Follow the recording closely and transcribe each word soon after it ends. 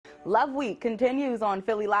Love Week continues on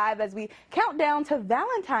Philly Live as we count down to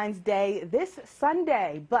Valentine's Day this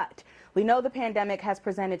Sunday. But we know the pandemic has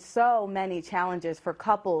presented so many challenges for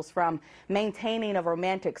couples, from maintaining a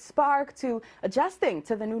romantic spark to adjusting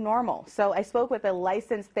to the new normal. So I spoke with a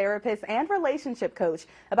licensed therapist and relationship coach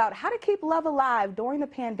about how to keep love alive during the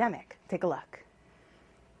pandemic. Take a look.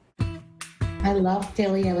 I love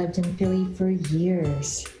Philly. I lived in Philly for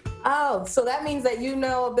years. Oh, so that means that you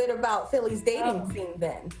know a bit about Philly's dating scene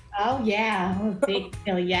then. Oh, yeah. I'm a big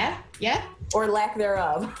Philly. Yeah. Or lack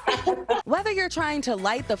thereof. Whether you're trying to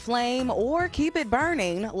light the flame or keep it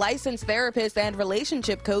burning, licensed therapist and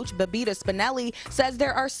relationship coach Babita Spinelli says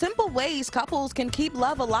there are simple ways couples can keep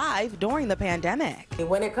love alive during the pandemic.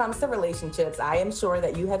 When it comes to relationships, I am sure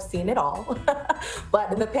that you have seen it all.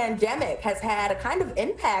 But the pandemic has had a kind of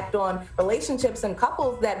impact on relationships and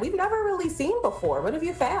couples that we've never really seen before. What have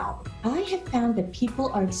you found? I have found that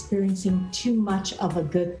people are experiencing too much of a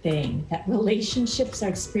good thing, that relationships are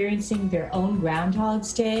experiencing their own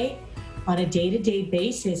Groundhog's Day on a day-to-day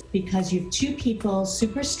basis because you have two people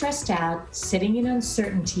super stressed out, sitting in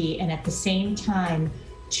uncertainty, and at the same time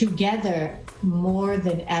together more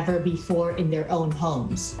than ever before in their own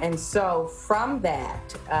homes. And so from that,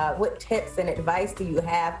 what tips and advice do you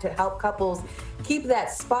have to help couples keep that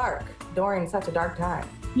spark during such a dark time?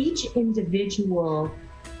 Each individual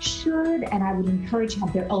should, and I would encourage,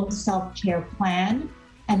 have their own self-care plan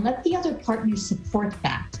and let the other partner support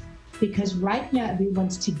that. Because right now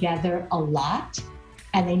everyone's together a lot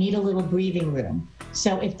and they need a little breathing room.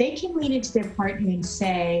 So if they can lean into their partner and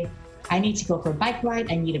say, I need to go for a bike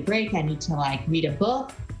ride, I need a break, I need to read a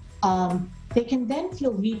book, they can then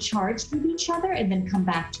feel recharged with each other and then come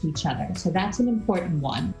back to each other. So that's an important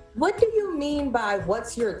one. What do you mean by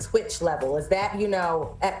what's your twitch level? Is that,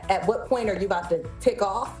 at what point are you about to tick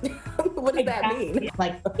off? What does that mean?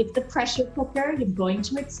 Like, it's the pressure cooker, you're going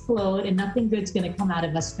to explode and nothing good's going to come out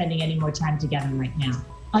of us spending any more time together right now.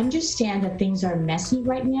 Understand that things are messy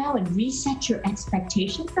right now and reset your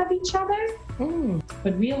expectations of each other.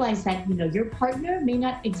 But realize that, your partner may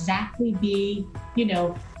not exactly be,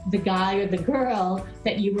 the guy or the girl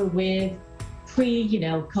that you were with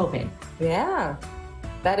pre-COVID. Yeah,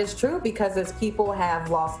 that is true, because as people have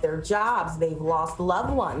lost their jobs, they've lost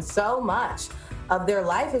loved ones, so much of their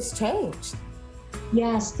life has changed.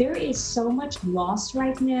 Yes, there is so much loss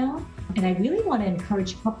right now. And I really want to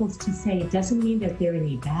encourage couples to say it doesn't mean that they're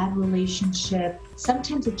in a bad relationship.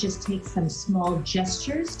 Sometimes it just takes some small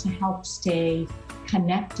gestures to help stay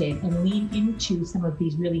connected and lean into some of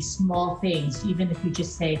these really small things. Even if you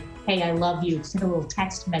just say, hey, I love you, send a little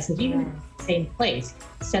text message, even in the same place,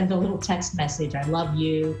 send a little text message, I love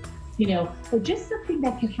you, or just something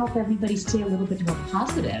that can help everybody stay a little bit more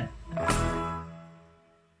positive.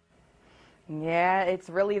 Yeah, it's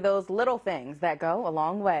really those little things that go a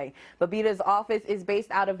long way. Babita's office is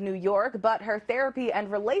based out of New York, but her therapy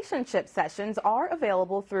and relationship sessions are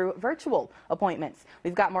available through virtual appointments.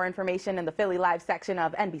 We've got more information in the Philly Live section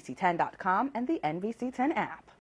of NBC10.com and the NBC10 app.